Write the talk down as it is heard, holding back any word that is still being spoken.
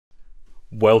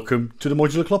Welcome to the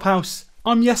Modular Clubhouse.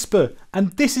 I'm Jesper,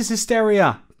 and this is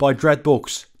Hysteria by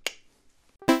Dreadbox.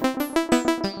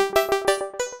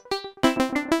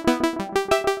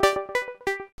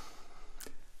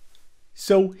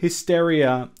 So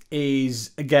Hysteria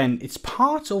is, again, it's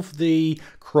part of the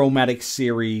Chromatic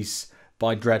series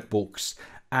by Dreadbox,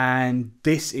 and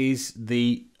this is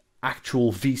the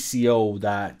actual VCO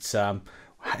that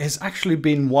has actually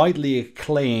been widely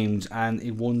acclaimed, and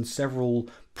it won several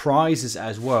prizes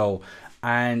as well.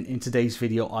 And in today's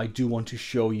video I do want to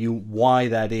show you why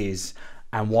that is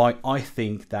and why I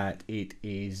think that it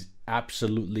is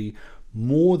absolutely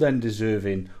more than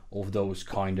deserving of those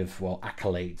kind of, well,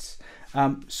 accolades.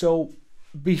 So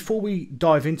before we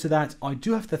dive into that, I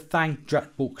do have to thank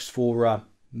Dreadbox for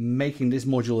making this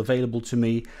module available to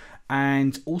me.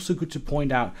 And also good to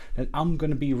point out that I'm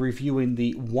going to be reviewing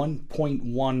the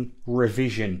 1.1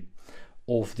 revision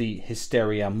of the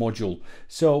Hysteria module.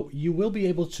 So you will be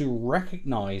able to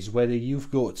recognize whether you've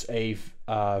got a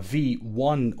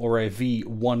V1 or a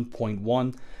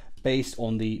V1.1 based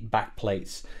on the back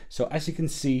plates. So as you can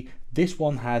see, this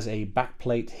one has a back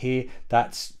plate here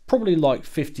that's probably like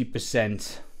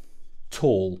 50%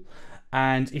 tall.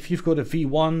 And if you've got a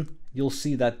V1, you'll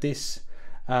see that this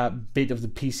bit of the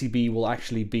PCB will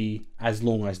actually be as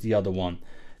long as the other one.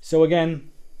 So again,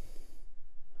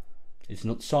 it's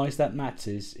not size that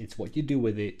matters, it's what you do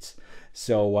with it.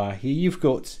 So here you've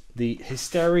got the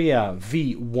Hysteria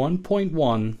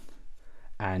V1.1,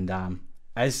 and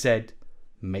as said,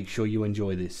 make sure you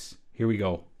enjoy this. Here we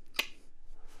go.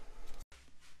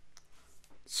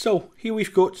 So here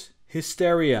we've got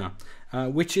Hysteria,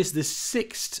 which is the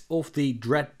 6th of the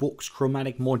Dreadbox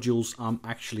chromatic modules I'm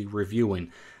actually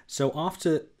reviewing. So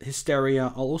after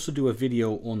Hysteria, I'll also do a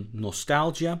video on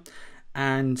nostalgia,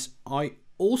 and I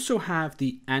also have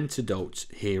the antidote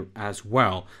here as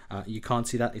well. You can't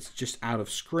see that, it's just out of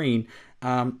screen.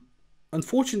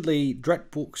 Unfortunately,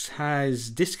 Dreadbox has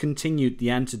discontinued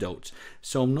the antidote,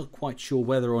 so I'm not quite sure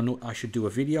whether or not I should do a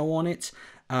video on it.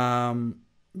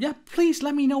 Yeah, please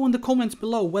let me know in the comments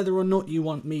below whether or not you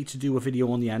want me to do a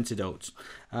video on the antidote,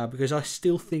 because I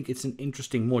still think it's an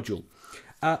interesting module.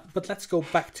 But let's go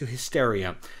back to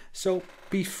Hysteria. So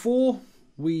before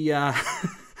we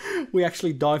we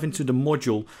actually dive into the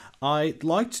module, I'd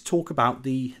like to talk about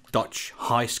the Dutch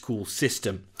high school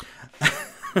system.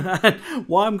 And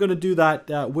why I'm going to do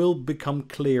that will become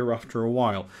clear after a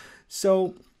while.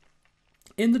 So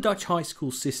in the Dutch high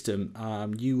school system,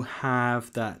 you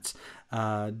have that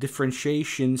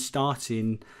differentiation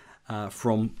starting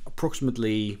from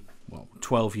approximately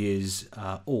 12 years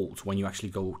old when you actually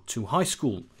go to high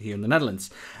school here in the Netherlands.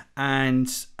 And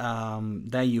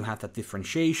there you have that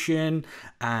differentiation,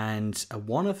 and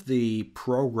one of the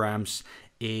programs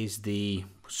is the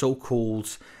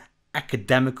so-called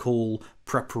academical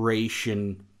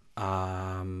preparation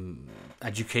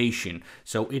education.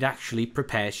 So it actually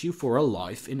prepares you for a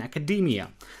life in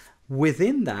academia.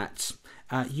 Within that,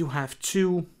 you have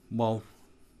two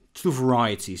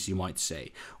varieties, you might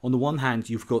say. On the one hand,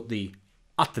 you've got the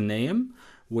Atheneum,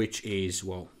 which is,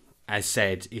 well, as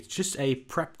said, it's just a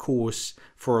prep course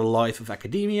for a life of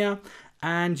academia.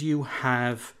 And you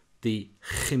have the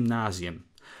Gymnasium,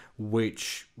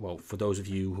 which, well, for those of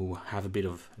you who have a bit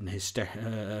of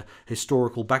an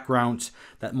historical background,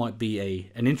 that might be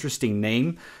an interesting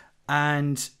name.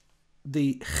 And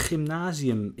the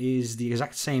Gymnasium is the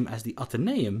exact same as the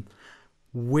Atheneum,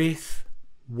 with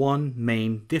one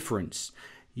main difference.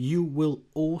 You will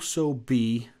also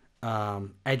be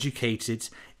educated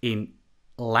in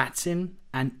Latin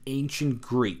and ancient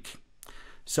Greek.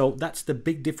 So that's the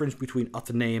big difference between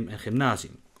Atheneum and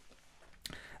Gymnasium.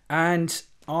 And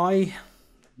I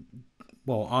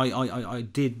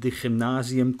did the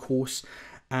Gymnasium course,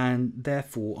 and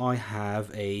therefore I have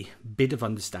a bit of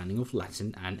understanding of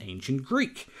Latin and ancient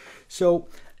Greek. So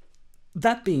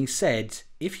that being said,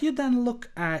 if you then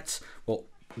look at, well,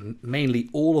 mainly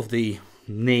all of the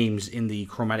names in the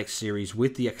chromatic series,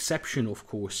 with the exception, of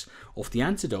course, of the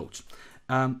antidote,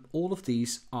 all of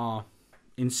these are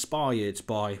inspired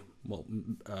by, well,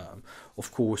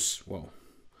 of course, well,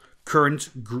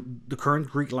 the current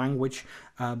Greek language,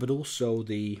 but also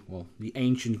the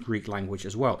ancient Greek language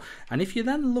as well. And if you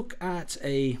then look at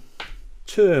a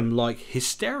term like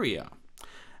hysteria,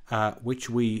 which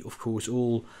we, of course,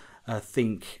 all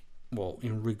think, well,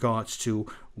 in regards to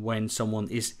when someone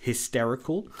is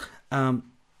hysterical,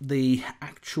 the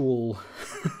actual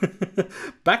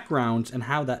background and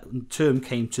how that term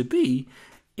came to be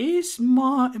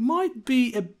might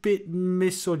be a bit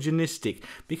misogynistic,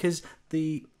 because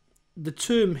the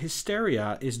term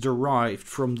hysteria is derived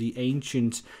from the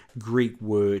ancient Greek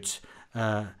word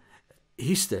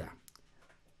Hysteria.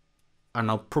 And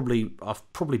I've probably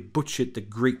butchered the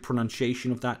Greek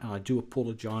pronunciation of that, and I do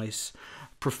apologize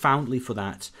profoundly for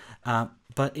that.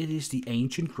 But it is the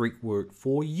ancient Greek word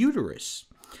for uterus.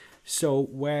 So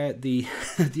where the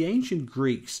the ancient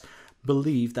Greeks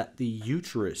believed that the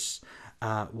uterus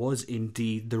was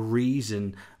indeed the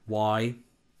reason why,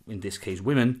 in this case,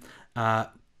 women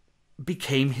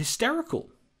became hysterical,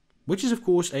 which is of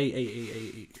course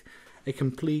a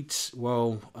complete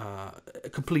a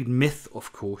complete myth,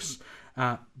 of course.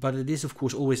 But it is, of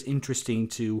course, always interesting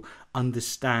to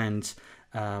understand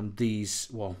these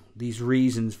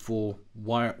reasons for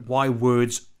why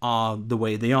words are the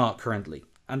way they are currently.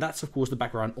 And that's, of course, the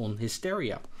background on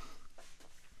hysteria.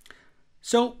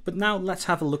 So, but now let's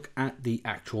have a look at the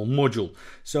actual module.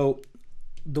 So,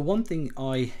 the one thing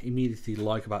I immediately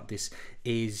like about this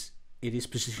is it is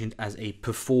positioned as a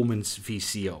performance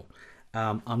VCO.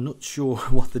 I'm not sure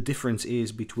what the difference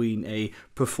is between a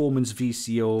performance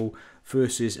VCO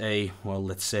versus a, well,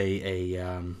 let's say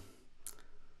a,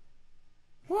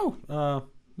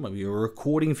 maybe a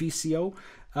recording VCO.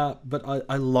 But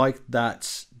I like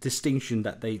that distinction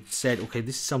that they said, okay,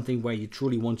 this is something where you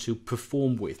truly want to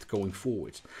perform with going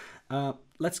forward.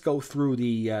 Let's go through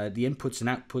the inputs and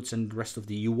outputs and the rest of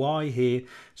the UI here.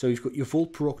 So you've got your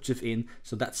volt per octave in,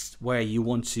 so that's where you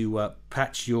want to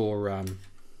patch your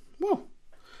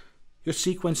your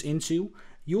sequence into.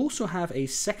 You also have a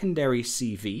secondary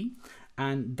CV,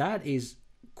 and that is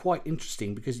quite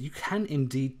interesting because you can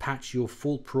indeed patch your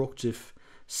volt per octave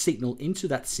signal into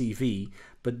that CV,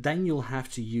 but then you'll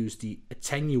have to use the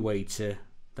attenuator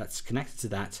that's connected to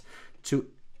that to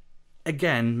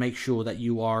again make sure that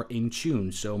you are in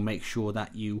tune. So make sure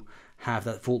that you have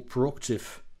that volt per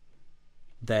octave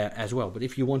there as well. But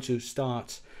if you want to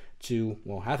start to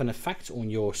have an effect on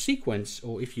your sequence,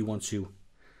 or if you want to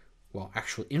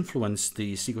actually influence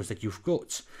the sequence that you've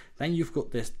got, then you've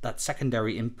got that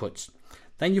secondary input.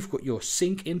 Then you've got your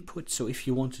sync input. So if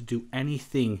you want to do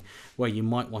anything where you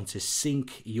might want to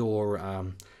sync your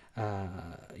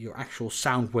actual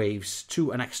sound waves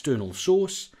to an external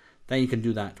source, then you can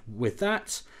do that with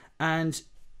that. And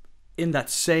in that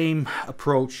same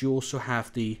approach, you also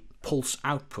have the pulse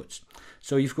output.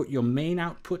 So you've got your main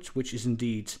output, which is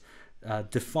indeed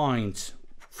defined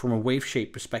from a wave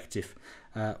shape perspective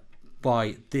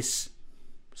by this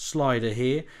slider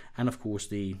here, and of course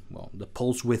the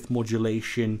pulse width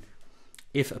modulation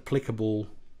if applicable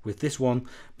with this one,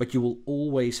 but you will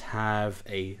always have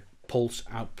a pulse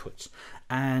output.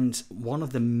 And one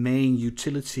of the main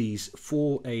utilities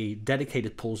for a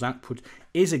dedicated pulse output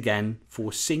is again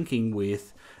for syncing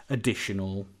with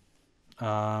additional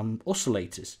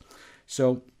oscillators.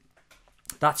 So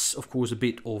that's of course a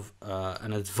bit of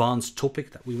an advanced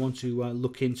topic that we want to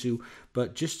look into,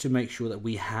 but just to make sure that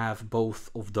we have both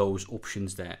of those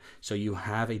options there. So you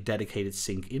have a dedicated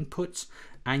sync input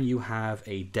and you have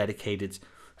a dedicated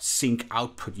sync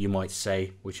output, you might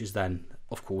say, which is then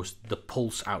of course the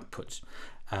pulse output.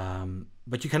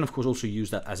 But you can of course also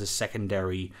use that as a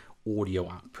secondary audio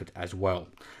output as well.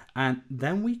 And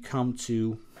then we come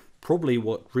to probably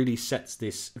what really sets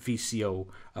this VCO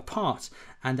apart,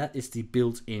 and that is the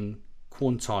built-in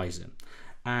quantizer.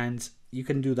 And you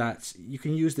can do that, you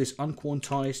can use this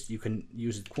unquantized, you can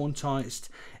use it quantized.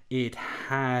 It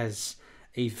has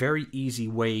a very easy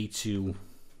way to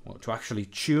actually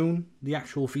tune the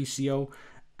actual VCO.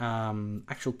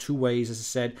 Actual two ways, as I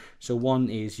said. So one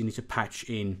is you need to patch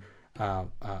in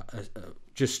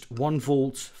just 1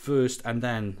 volt first, and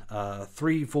then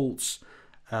 3 volts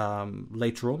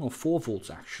later on, or 4 volts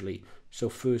actually. So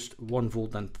first 1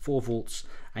 volt, then 4 volts,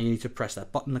 and you need to press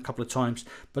that button a couple of times.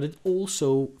 But it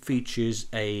also features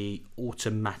a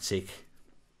automatic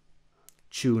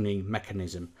tuning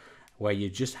mechanism where you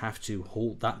just have to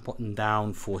hold that button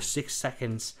down for 6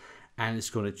 seconds and it's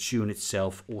going to tune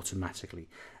itself automatically.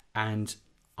 And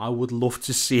I would love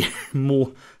to see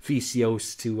more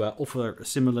VCOs to offer a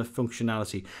similar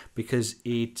functionality, because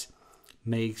it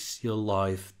makes your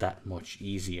life that much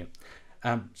easier.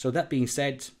 So that being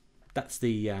said, that's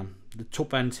the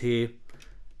top end here.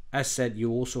 As said,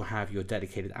 you also have your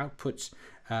dedicated outputs,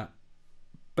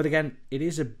 but again, it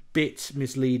is a bit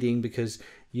misleading because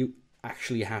you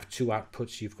actually have 2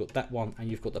 outputs. You've got that one and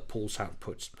you've got the pulse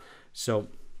outputs. So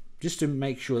just to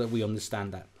make sure that we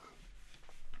understand that.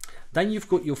 Then you've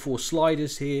got your 4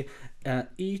 sliders here.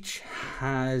 Each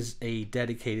has a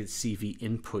dedicated CV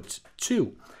input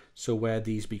too, so where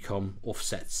these become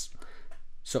offsets.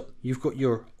 So you've got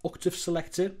your octave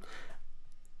selector,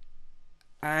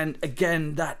 and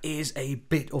again that is a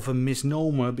bit of a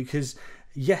misnomer, because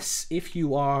Yes, if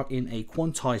you are in a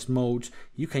quantized mode,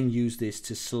 you can use this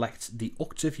to select the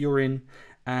octave you're in,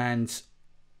 and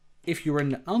if you're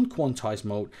in unquantized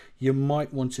mode, you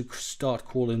might want to start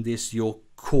calling this your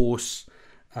coarse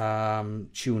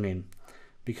tuning,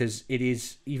 because it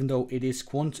is, even though it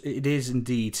is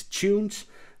indeed tuned,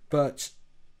 but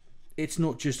it's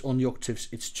not just on the octaves,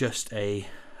 it's just a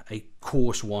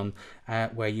coarse one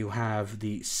where you have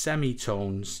the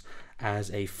semitones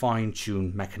as a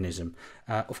fine-tune mechanism.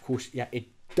 Of course, yeah, it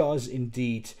does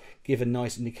indeed give a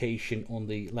nice indication on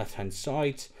the left-hand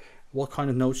side what kind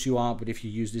of notes you are, but if you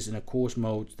use this in a coarse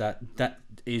mode, that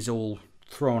is all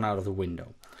thrown out of the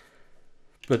window.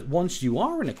 But once you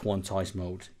are in a quantized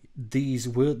mode, this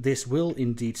will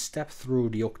indeed step through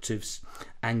the octaves,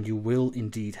 and you will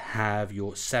indeed have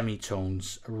your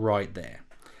semitones right there.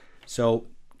 So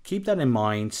keep that in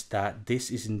mind, that this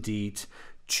is indeed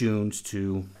tuned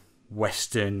to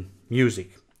Western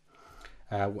music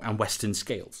and Western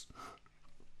scales.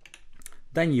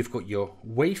 Then you've got your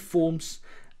waveforms,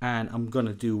 and I'm going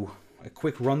to do a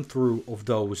quick run through of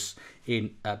those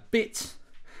in a bit.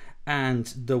 And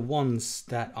the ones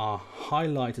that are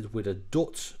highlighted with a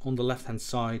dot on the left hand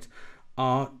side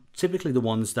are typically the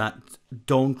ones that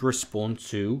don't respond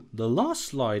to the last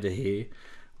slider here,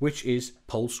 which is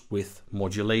pulse width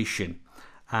modulation.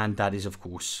 And that is, of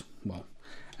course, well,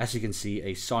 as you can see,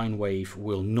 a sine wave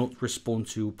will not respond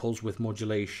to pulse width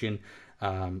modulation,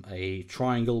 a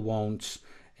triangle won't,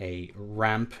 a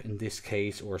ramp in this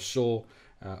case, or a saw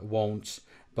won't.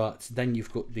 But then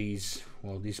you've got these,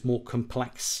 well, these more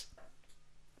complex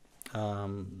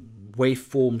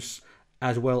waveforms,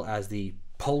 as well as the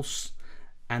pulse,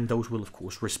 and those will of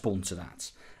course respond to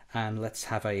that. And let's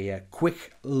have a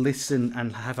quick listen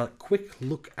and have a quick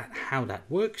look at how that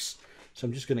works. So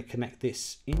I'm just going to connect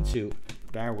this into,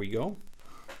 there we go,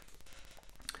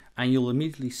 and you'll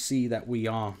immediately see that we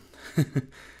are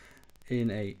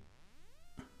in a,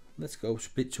 let's go a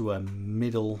bit to a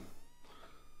middle,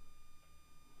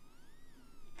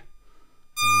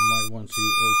 and we might want to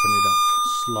open it up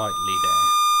slightly there.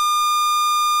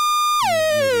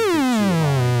 Maybe a bit too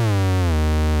high.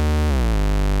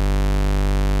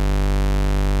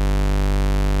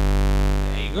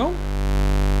 There you go.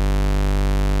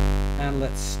 And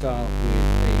let's start with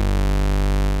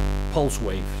a pulse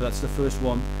wave. So that's the first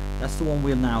one. That's the one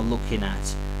we're now looking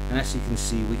at. And as you can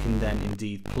see, we can then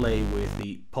indeed play with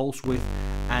the pulse width,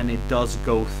 and it does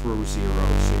go through 0.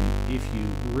 So if you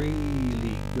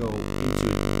really go into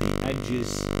the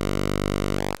edges,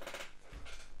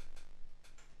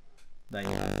 then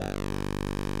you have that.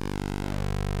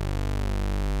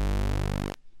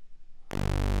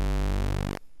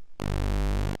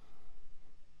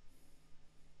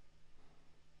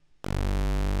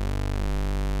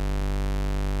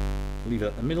 Leave it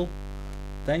at the middle.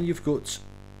 Then you've got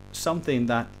something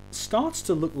that starts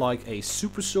to look like a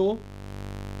supersaw,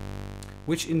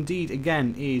 which indeed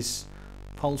again is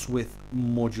pulse width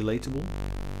modulatable,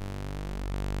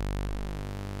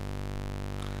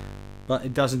 but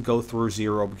it doesn't go through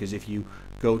 0, because if you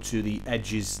go to the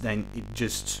edges, then it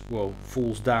just, well,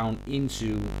 falls down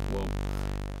into, well,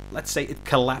 let's say it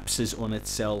collapses on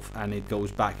itself, and it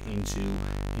goes back into,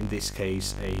 in this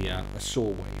case, a saw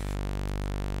wave.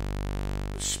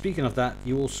 Speaking of that,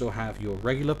 you also have your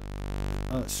regular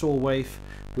saw wave,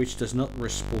 which does not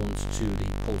respond to the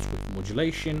pulse width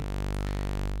modulation.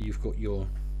 You've got your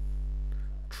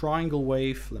triangle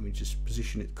wave. Let me just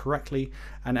position it correctly,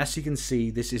 and as you can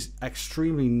see, this is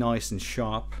extremely nice and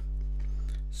sharp.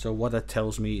 So what that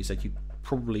tells me is that you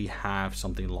probably have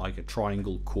something like a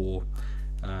triangle core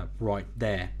right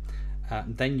there.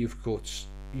 Then you've got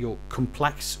your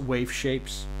complex wave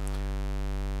shapes,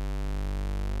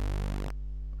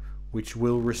 which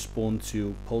will respond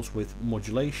to pulse width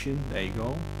modulation. There you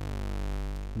go.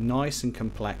 Nice and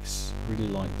complex, really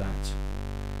like that.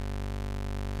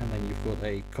 And then you've got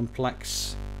a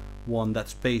complex one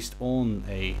that's based on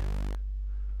a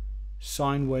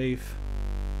sine wave.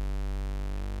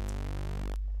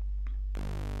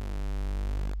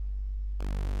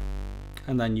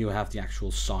 And then you have the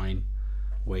actual sine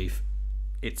wave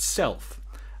itself.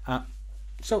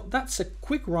 So that's a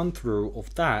quick run through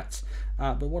of that,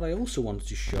 but what I also wanted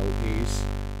to show is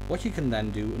what you can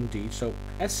then do indeed. So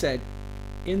as said,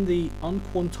 in the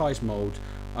unquantized mode,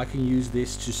 I can use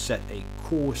this to set a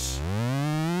coarse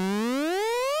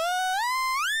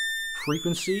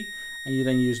frequency, and you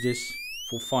then use this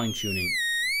for fine tuning.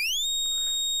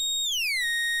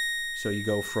 So you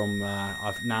go from,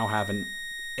 I now have an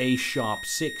A sharp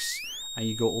 6, and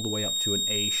you go all the way up to an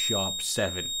A sharp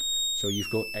 7. So you've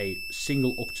got a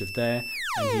single octave there,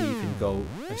 and here you can go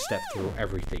and step through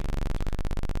everything.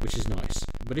 which is nice.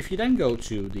 But if you then go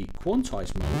to the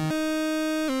quantized mode,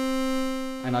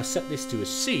 and I set this to a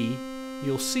C,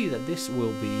 you'll see that this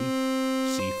will be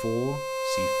C4,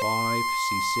 C5,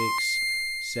 C6,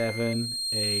 7,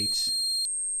 8,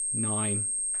 9.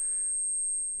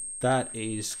 That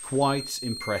is quite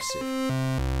impressive.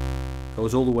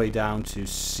 Goes all the way down to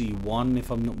C1 if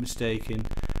I'm not mistaken,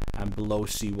 and below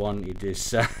C1 it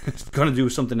is going to do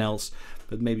something else,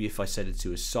 but maybe if I set it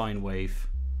to a sine wave,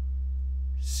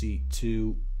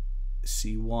 C2,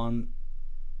 C1,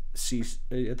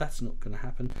 that's not going to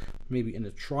happen. Maybe in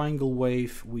a triangle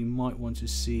wave we might want to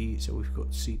see, so we've got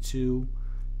C2,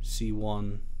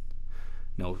 C1.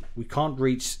 No, we can't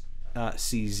reach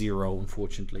C0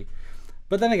 unfortunately.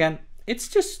 But then again, it's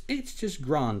just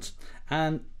grand.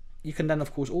 And you can then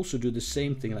of course also do the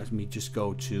same thing. Let me just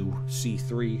go to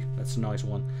C3, that's a nice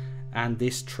one. And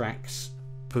this tracks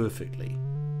perfectly.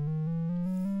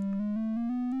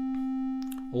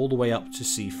 All the way up to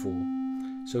C4.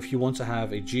 So if you want to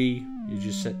have a G, you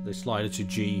just set the slider to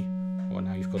G. Well,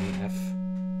 now you've got an F.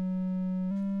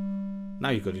 Now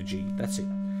you've got a G, that's it.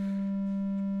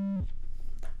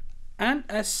 And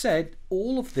as said,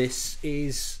 all of this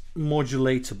is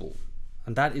modulatable,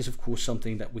 and that is of course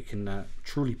something that we can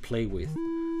truly play with.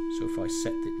 So if I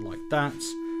set it like that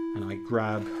and I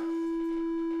grab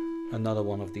another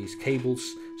one of these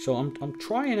cables, so I'm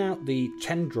trying out the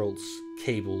tendrils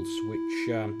cables which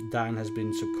Dan has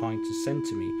been so kind to send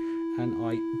to me, and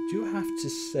I do have to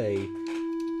say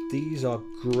these are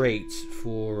great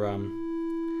for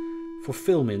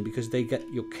filming because they get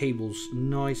your cables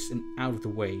nice and out of the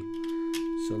way.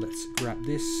 So let's grab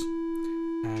this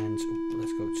and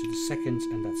let's go to the second,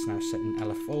 and that's now set in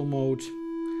LFO mode.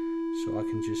 So I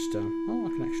can just, I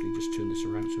can actually just turn this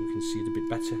around so we can see it a bit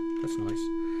better. That's nice.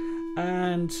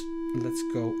 And let's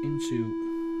go into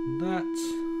that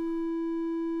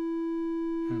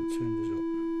and turn this up.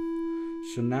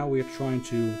 So now we're trying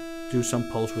to do some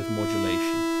pulse width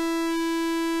modulation.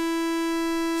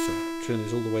 So turn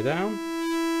this all the way down.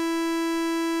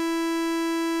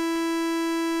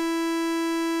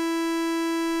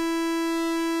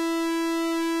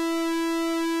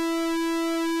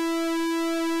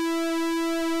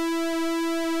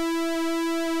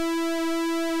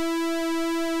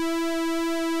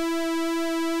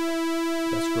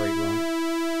 Great, right?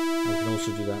 And we can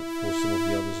also do that for some of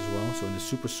the others as well. So in the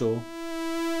super saw,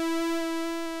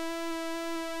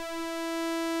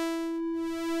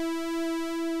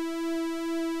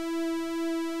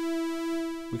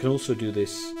 we can also do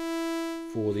this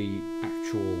for the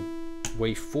actual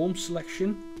waveform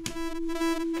selection.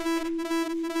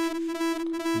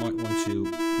 Might want to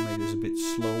make this a bit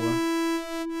slower.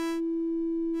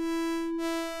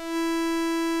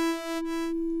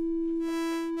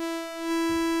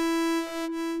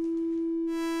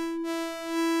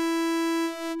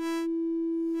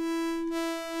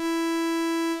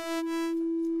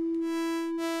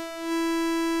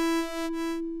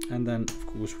 And then of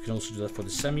course we can also do that for the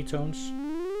semitones.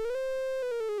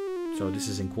 So this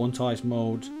is in quantized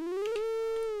mode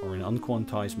or in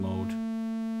unquantized mode.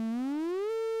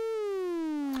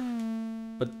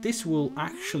 But this will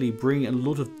actually bring a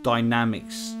lot of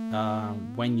dynamics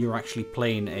when you're actually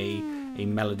playing a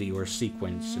melody or a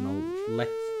sequence, and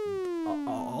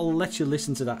I'll let you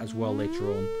listen to that as well later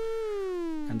on.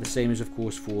 And the same is of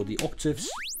course for the octaves.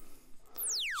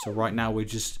 So right now we're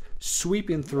just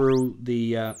sweeping through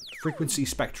the frequency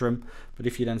spectrum, but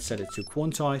if you then set it to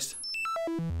quantized,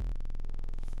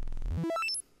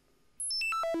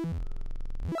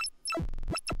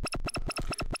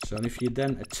 so if you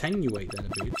then attenuate that a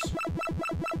bit,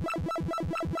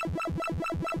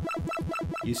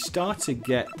 you start to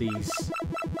get these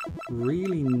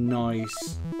really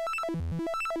nice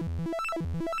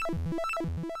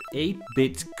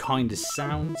 8-bit kind of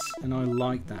sounds, and I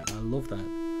like that. I love that.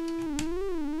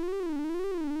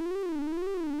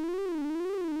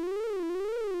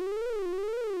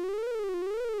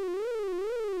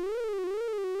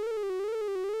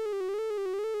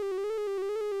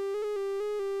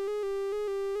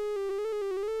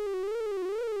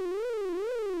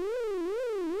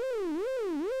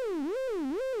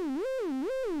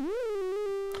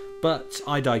 But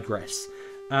I digress.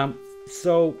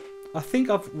 So I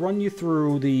think I've run you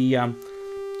through the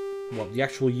the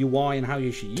actual UI and how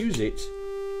you should use it.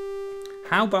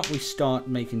 How about we start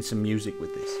making some music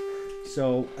with this?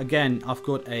 So again, I've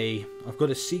got a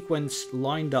sequence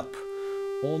lined up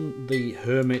on the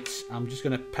Hermit. I'm just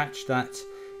going to patch that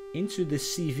into the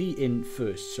CV in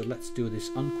first. So let's do this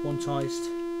unquantized,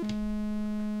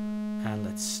 and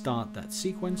let's start that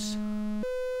sequence.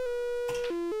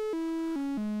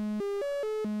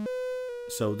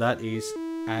 So that is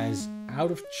as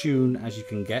out of tune as you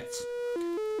can get.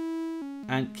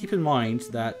 And keep in mind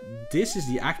that this is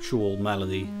the actual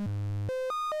melody.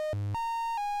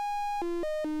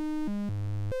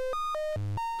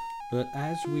 But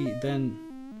as we then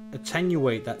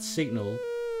attenuate that signal,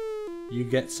 you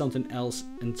get something else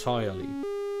entirely.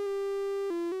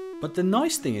 But the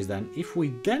nice thing is then, if we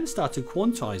then start to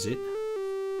quantize it,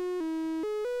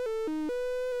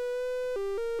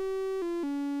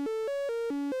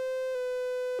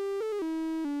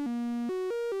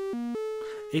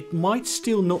 it might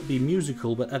still not be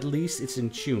musical, but at least it's in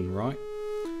tune, right?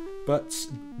 But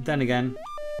then again,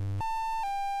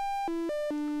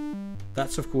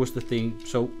 that's of course the thing,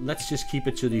 so let's just keep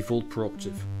it to the volt per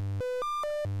octave.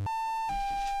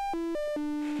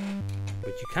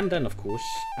 But you can then of course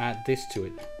add this to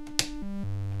it.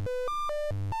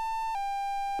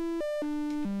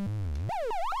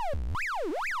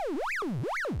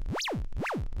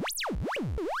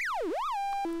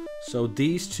 So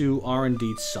these two are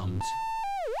indeed summed.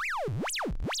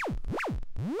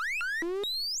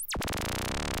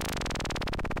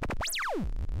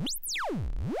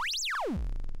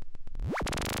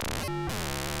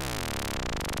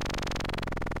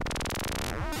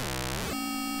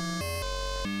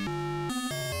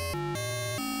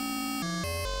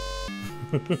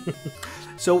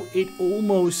 So it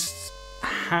almost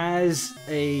has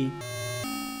a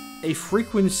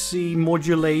frequency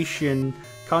modulation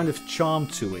kind of charm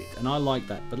to it, and I like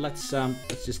that. But let's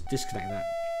just disconnect that.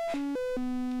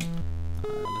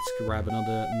 Let's grab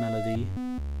another melody.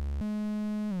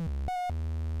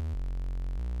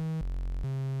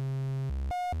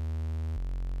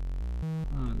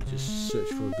 Just search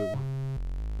for a good one,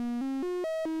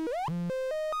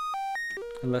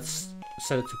 and let's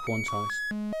set it to quantize.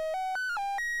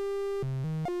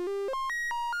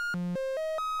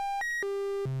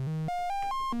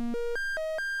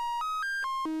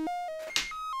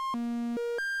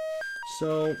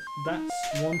 So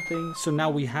that's one thing. So now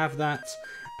we have that,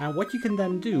 and what you can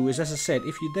then do is, as I said,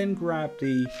 if you then grab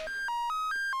the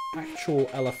actual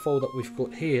LFO that we've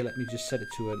got here, let me just set it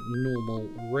to a normal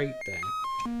rate there.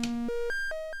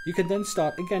 You can then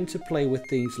start again to play with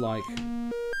things like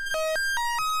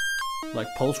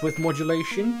pulse width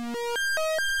modulation.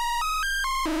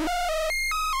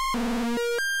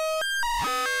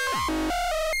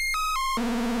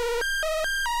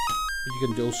 You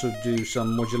can also do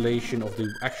some modulation of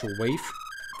the actual wave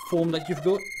form that you've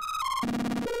got.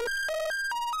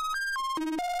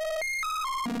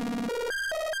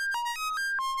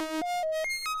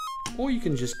 Or you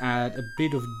can just add a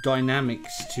bit of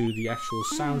dynamics to the actual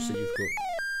sounds that you've got.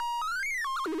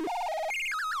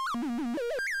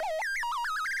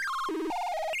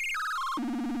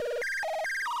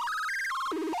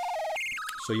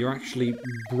 So you're actually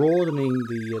broadening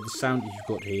the sound that you've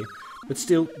got here, but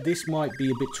still this might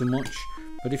be a bit too much.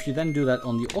 But if you then do that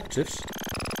on the octaves,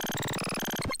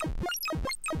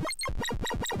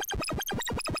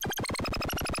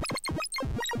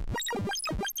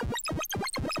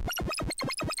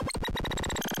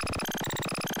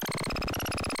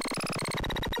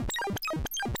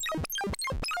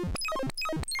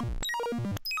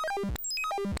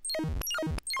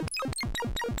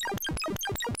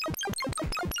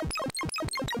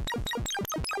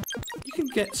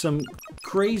 get some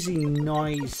crazy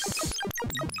nice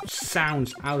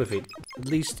sounds out of it, at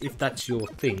least if that's your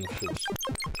thing, of course.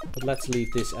 But let's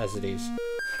leave this as it is.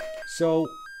 So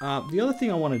the other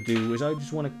thing I want to do is I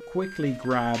just want to quickly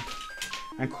grab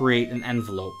and create an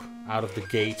envelope out of the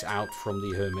gate out from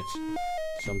the Hermit.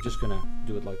 So I'm just gonna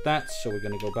do it like that. So we're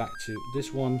gonna go back to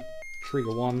this one,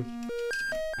 trigger one,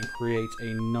 and create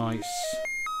a nice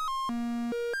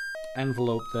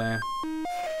envelope there.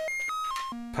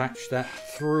 Patch that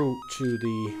through to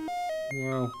the,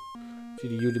 well, to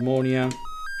the eudaimonia.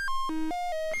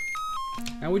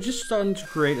 And we're just starting to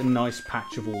create a nice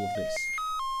patch of all of this.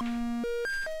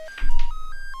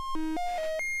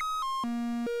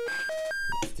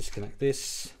 Let's disconnect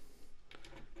this,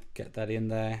 get that in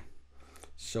there.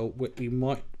 So what we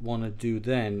might want to do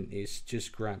then is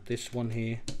just grab this one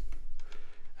here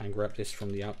and grab this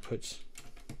from the outputs.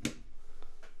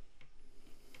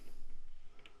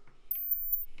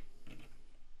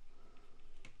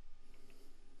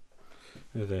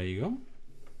 There you go.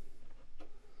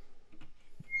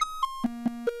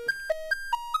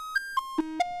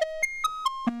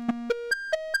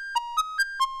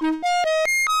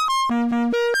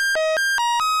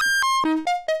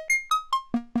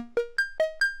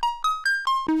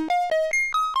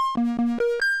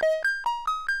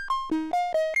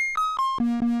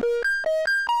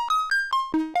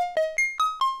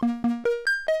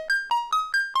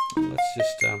 Let's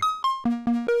just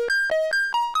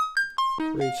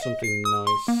something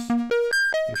nice and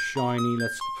shiny.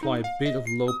 Let's apply a bit of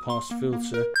low pass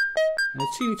filter and a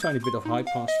teeny tiny bit of high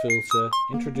pass filter.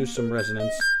 Introduce some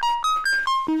resonance.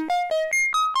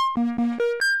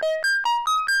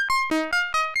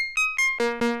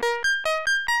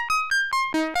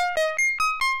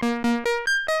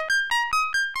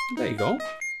 There you go.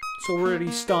 So we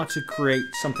already start to create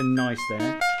something nice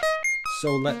there.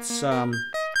 So let's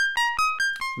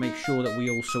make sure that we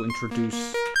also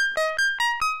introduce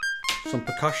some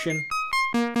percussion.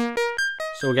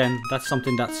 So again, that's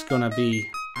something that's gonna be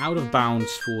out of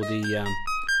bounds for the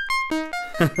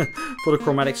for the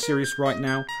chromatic series right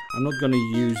now. I'm not gonna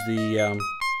use the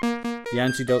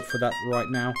antidote for that right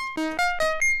now,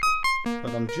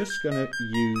 but I'm just gonna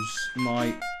use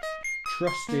my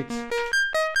trusted,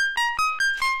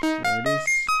 there it is,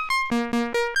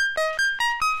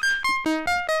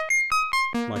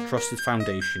 my trusted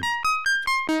foundation.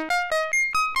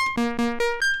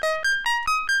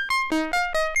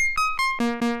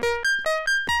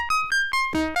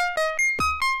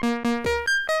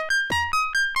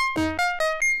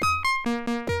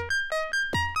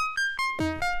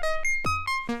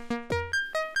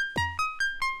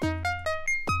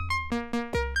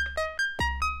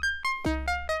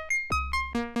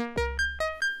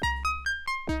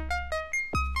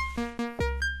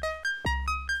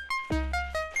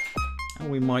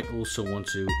 We might also want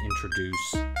to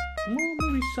introduce, well,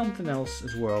 maybe something else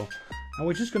as well. And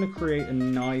we're just going to create a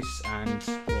nice and,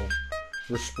 well,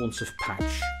 responsive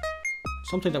patch.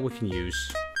 Something that we can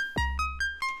use.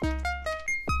 Let's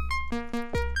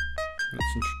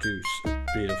introduce a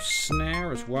bit of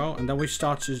snare as well. And then we'll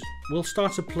start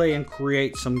to play and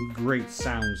create some great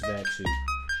sounds there too.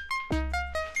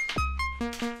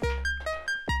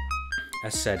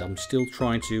 As said, I'm still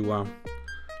trying to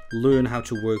learn how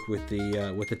to work with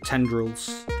the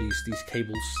tendrils, these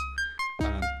cables.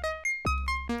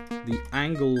 The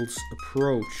angles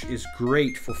approach is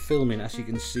great for filming, as you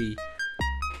can see,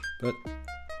 but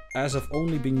as I've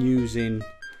only been using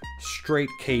straight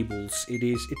cables, it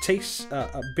takes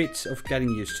a bit of getting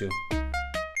used to.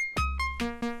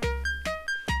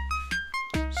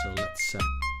 So let's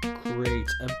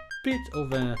create a bit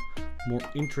of a more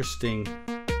interesting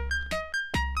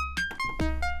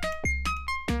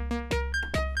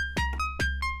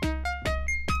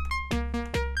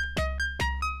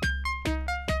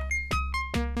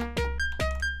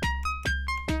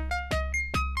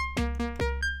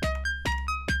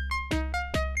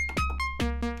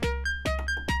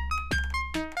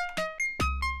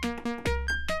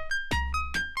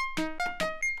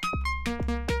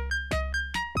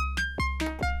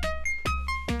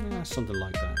something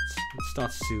like that. It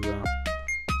starts to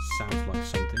sound like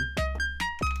something.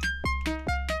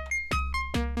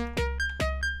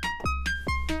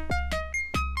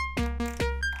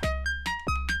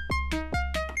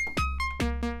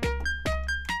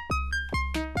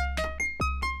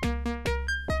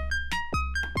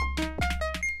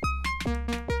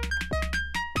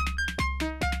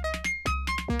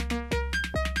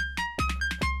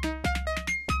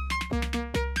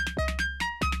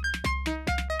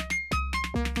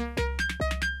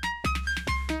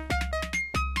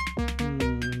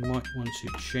 Want to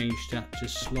change that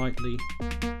just slightly.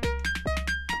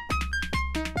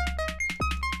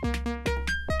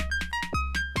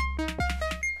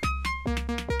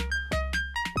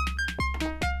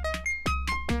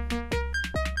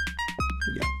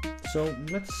 Yeah, so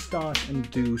let's start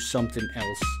and do something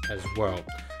else as well.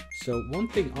 So one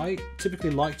thing I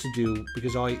typically like to do,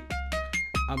 because I'm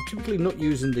typically not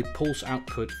using the pulse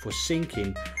output for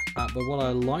syncing, but what I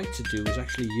like to do is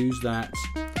actually use that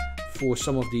for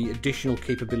some of the additional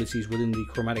capabilities within the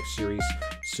chromatic series.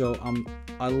 So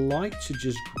I like to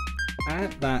just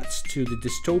add that to the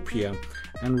dystopia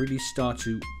and really start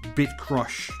to bit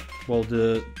crush, well,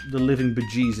 the living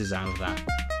bejesus out of that.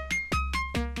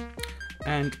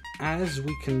 And as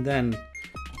we can then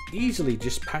easily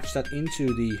just patch that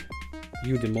into the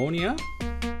eudaimonia.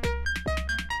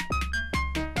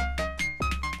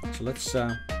 So let's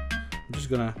I'm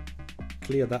just gonna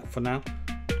clear that for now.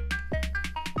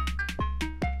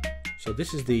 So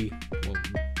this is the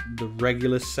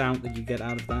regular sound that you get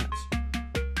out of that.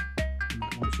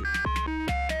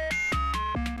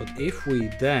 But if we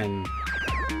then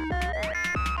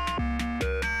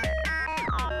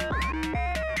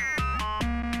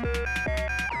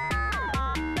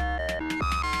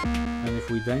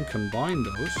combine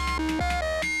those,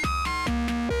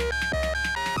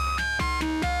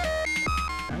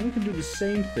 and we can do the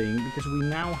same thing because we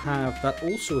now have that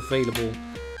also available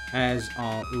as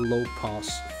our low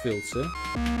pass filter. So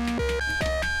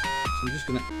I'm just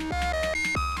gonna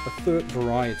a third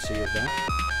variety of that.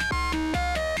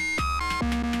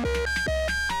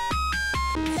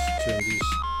 Let's turn these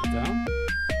down.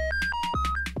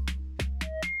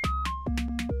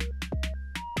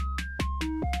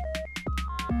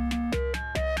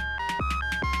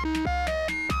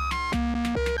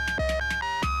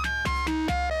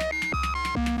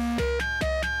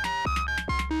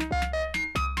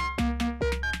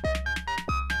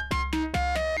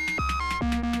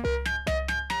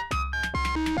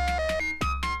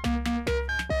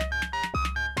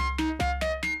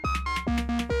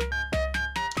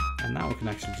 Now I can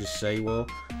actually just say, well,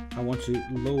 I want to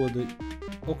lower the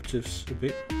octaves a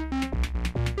bit.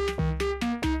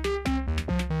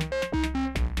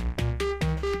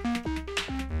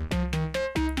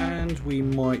 And we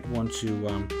might want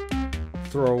to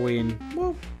throw in,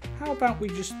 well, how about we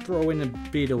just throw in a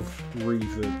bit of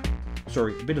reverb,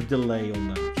 sorry, a bit of delay on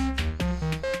that.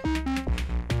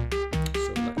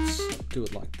 So let's do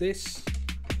it like this.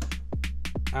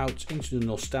 Out into the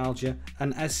nostalgia,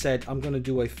 and as said, I'm going to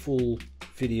do a full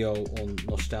video on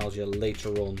nostalgia later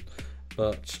on,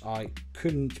 but I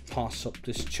couldn't pass up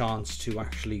this chance to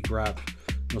actually grab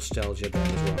nostalgia there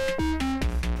as well.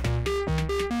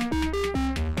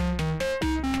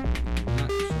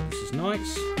 So this is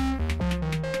nice.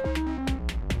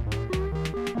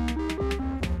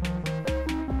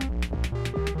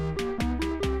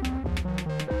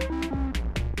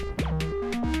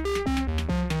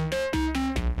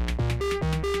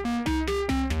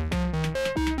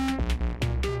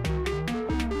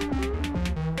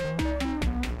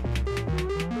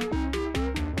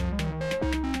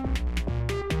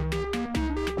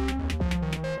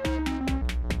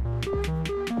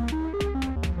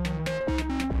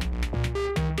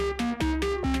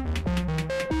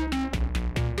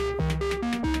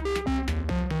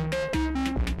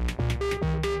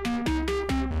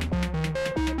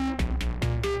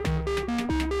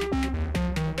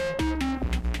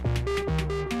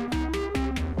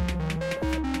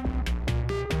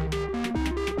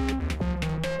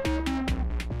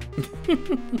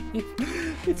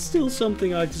 It's still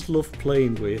something I just love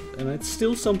playing with, and it's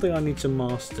still something I need to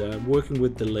master, working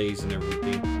with delays and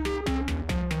everything.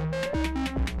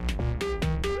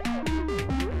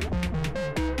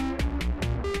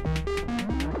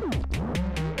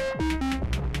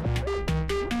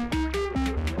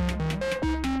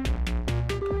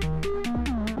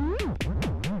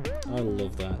 I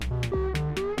love that.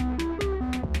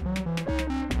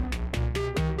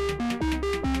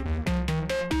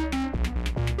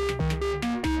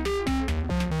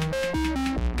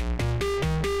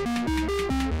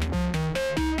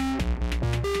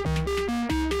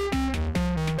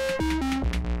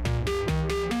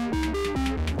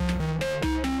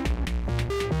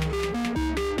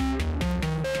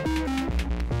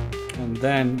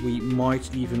 Then we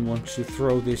might even want to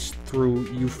throw this through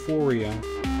Euphoria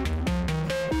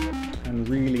and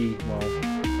really, well,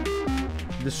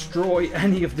 destroy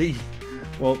any of the,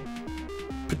 well,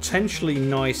 potentially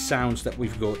nice sounds that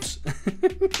we've got.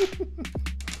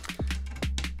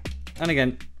 And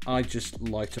again, I just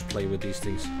like to play with these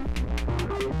things.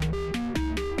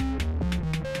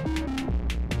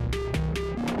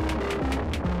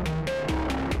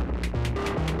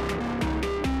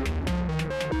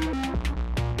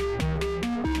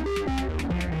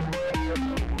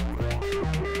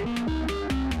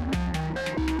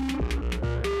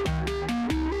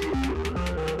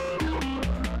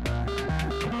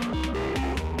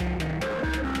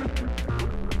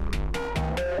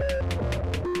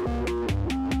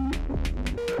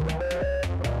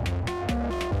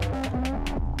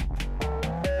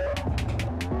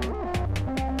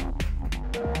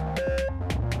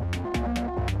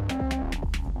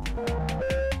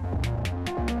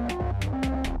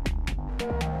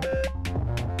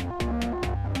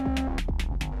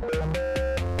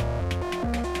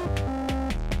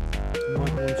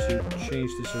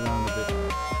 Change this around a bit.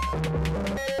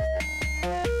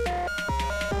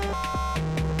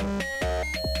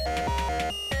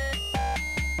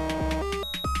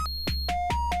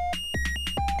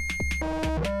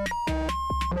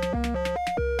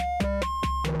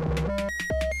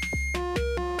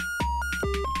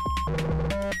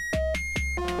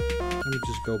 Let me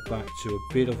just go back to a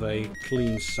bit of a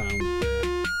clean sound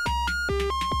there.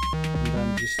 And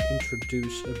then just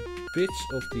introduce a bit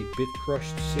of the bit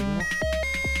crushed signal.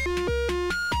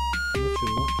 Not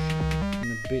too much.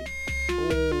 And a bit,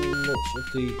 lots of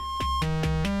the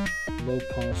low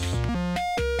pass.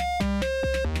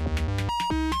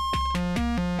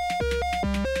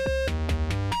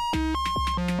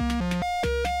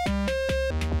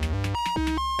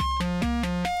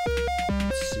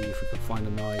 Let's see if we can find a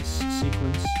nice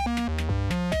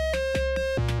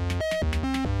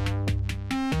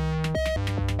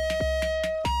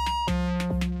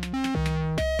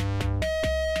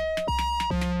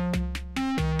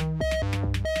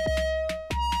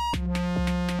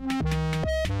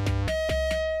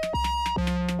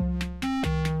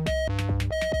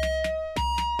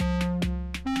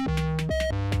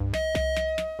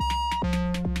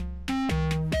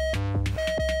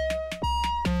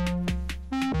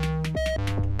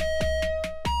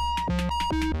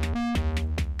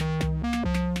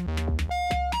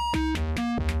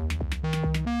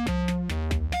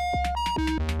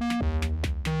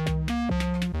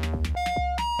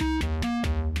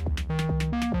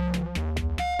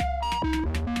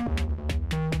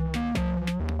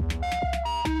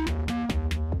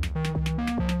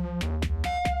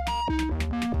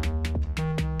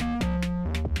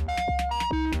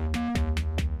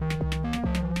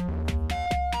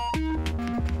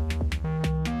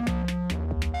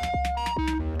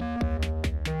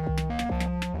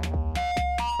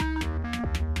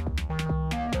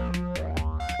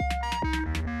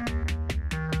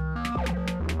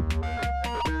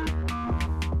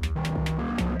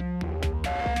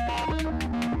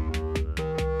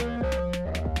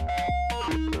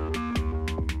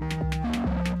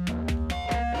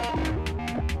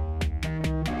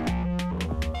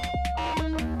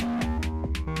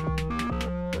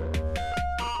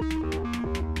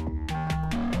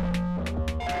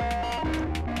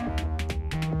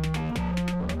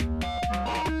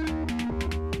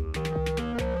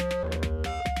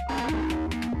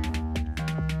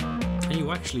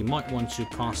you actually might want to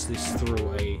pass this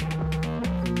through a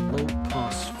low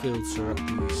pass filter at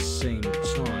the same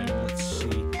time. Let's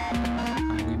see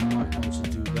how we might want to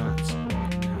do that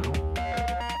right now,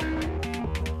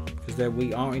 because there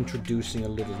we are introducing a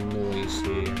little noise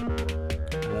here, and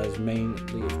that is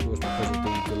mainly of course because of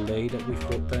the delay that we've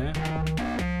got there,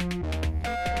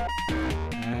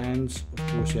 and of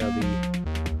course yeah,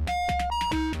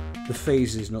 the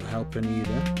phase is not helping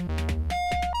either.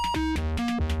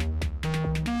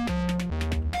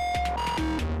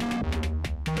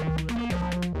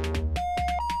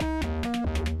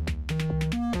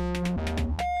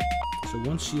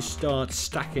 Once you start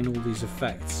stacking all these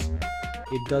effects,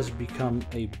 it does become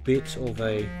a bit of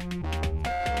a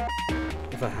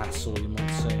hassle, you might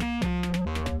say.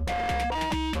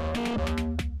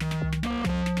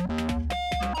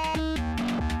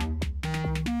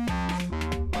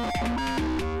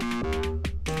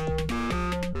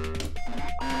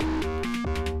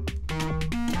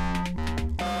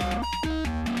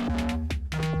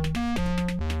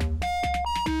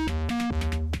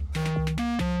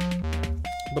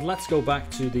 But let's go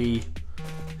back to the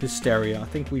Hysteria. I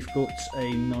think we've got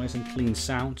a nice and clean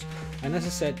sound, and as I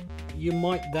said, you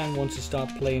might then want to start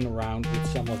playing around with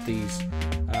some of these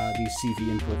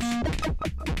CV inputs.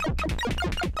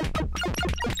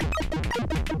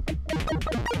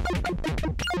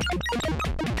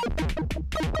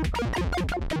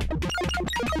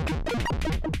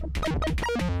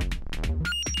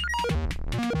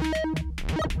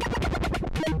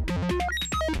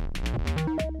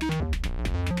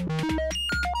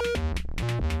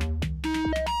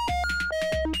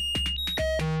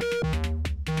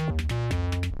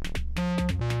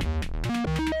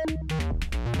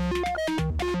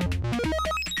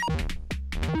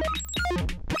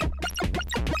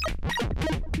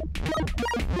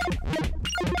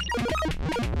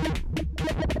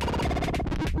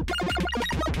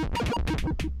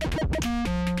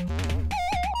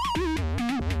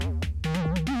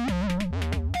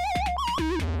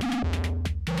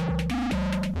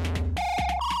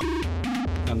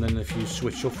 And then if you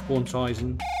switch off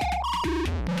quantizing,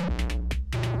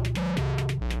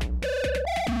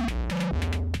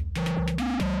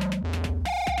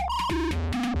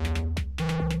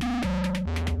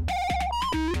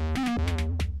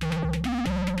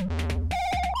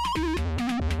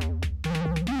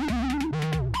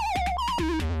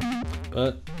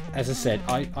 but as I said,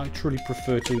 I truly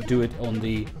prefer to do it on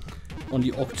the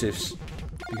octaves,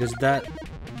 because that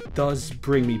does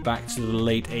bring me back to the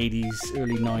late 80s,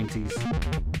 early 90s.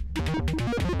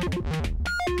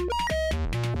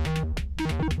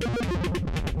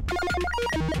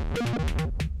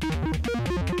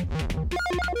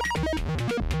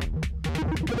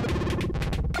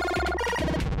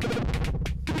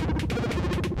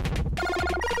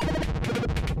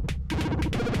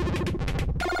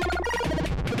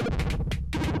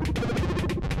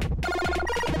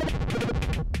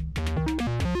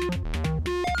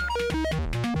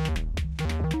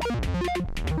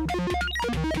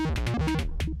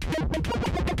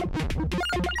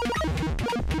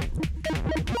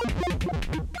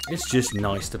 It's just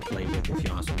nice to play with, if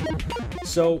you ask me.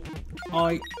 So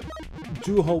I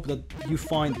do hope that you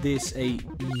find this a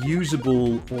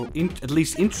usable or at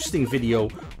least interesting video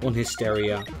on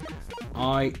Hysteria.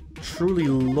 I truly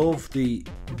love the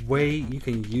way you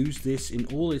can use this in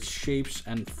all its shapes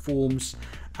and forms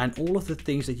and all of the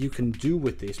things that you can do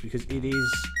with this, because it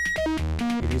is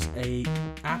a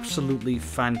absolutely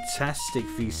fantastic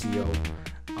VCO.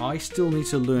 I still need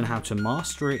to learn how to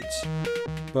master it,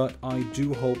 but I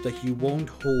do hope that you won't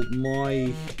hold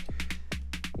my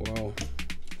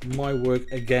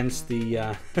work against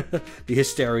the the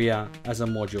Hysteria as a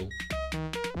module.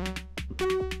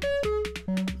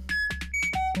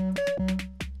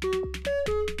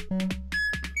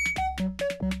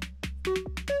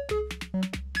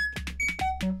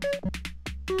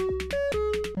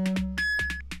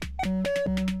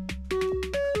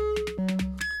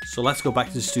 So let's go back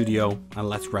to the studio and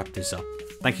let's wrap this up.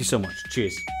 Thank you so much.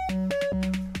 Cheers.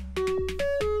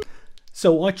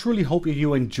 So I truly hope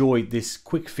you enjoyed this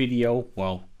quick video.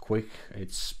 Well, quick,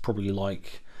 it's probably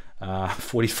like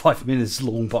 45 minutes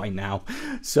long by now.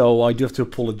 So I do have to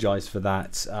apologize for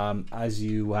that. As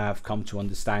you have come to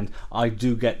understand, I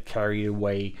do get carried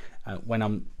away when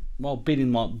I'm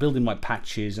building my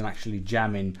patches and actually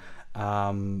jamming.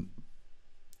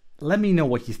 Let me know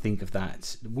what you think of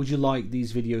that. Would you like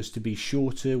these videos to be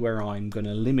shorter, where I'm going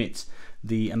to limit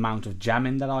the amount of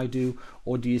jamming that I do?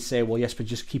 Or do you say, well, yes, but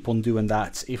just keep on doing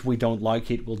that. If we don't like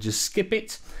it, we'll just skip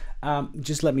it.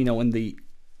 Just let me know in the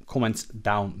comments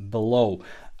down below.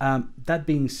 That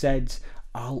being said,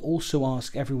 I'll also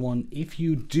ask everyone, if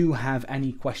you do have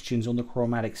any questions on the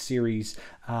chromatic series,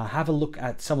 have a look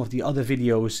at some of the other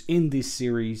videos in this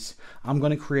series. I'm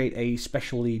going to create a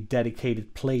specially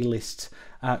dedicated playlist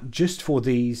just for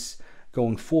these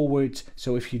going forward.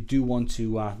 So if you do want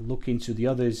to look into the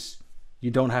others,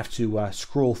 you don't have to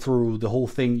scroll through the whole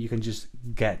thing. You can just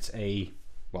get a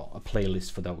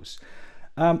playlist for those.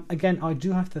 Again, I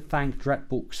do have to thank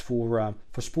Dreadbox for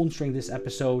sponsoring this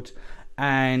episode.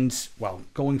 And well,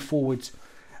 going forward,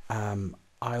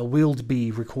 I will be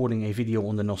recording a video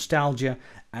on the nostalgia,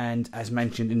 and as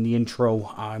mentioned in the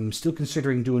intro, I'm still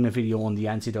considering doing a video on the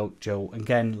antidote, Joe.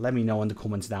 Again, let me know in the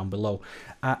comments down below.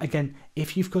 Again,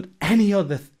 if you've got any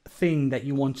other thing that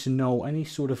you want to know, any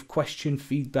sort of question,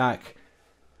 feedback,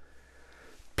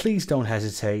 please don't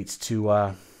hesitate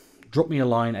to drop me a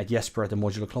line at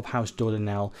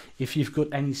jesper@themodularclubhouse.nl. If you've got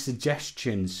any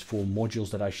suggestions for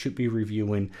modules that I should be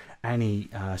reviewing, any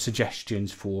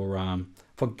suggestions for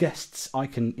guests I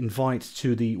can invite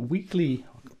to the weekly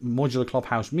Modular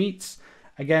Clubhouse meets,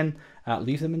 again,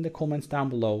 leave them in the comments down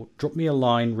below. Drop me a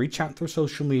line, reach out through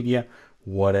social media,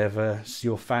 whatever's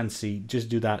your fancy, just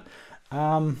do that.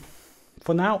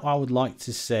 For now, I would like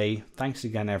to say thanks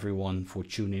again, everyone, for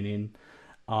tuning in.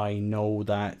 I know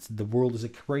that the world is a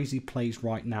crazy place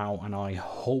right now, and I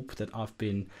hope that I've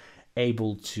been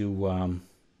able to,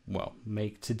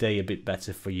 make today a bit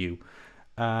better for you.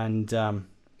 And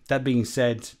that being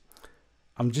said,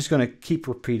 I'm just going to keep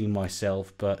repeating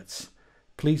myself, but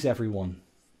please, everyone,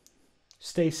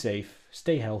 stay safe,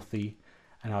 stay healthy,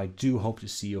 and I do hope to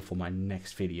see you for my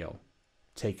next video.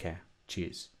 Take care.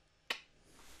 Cheers.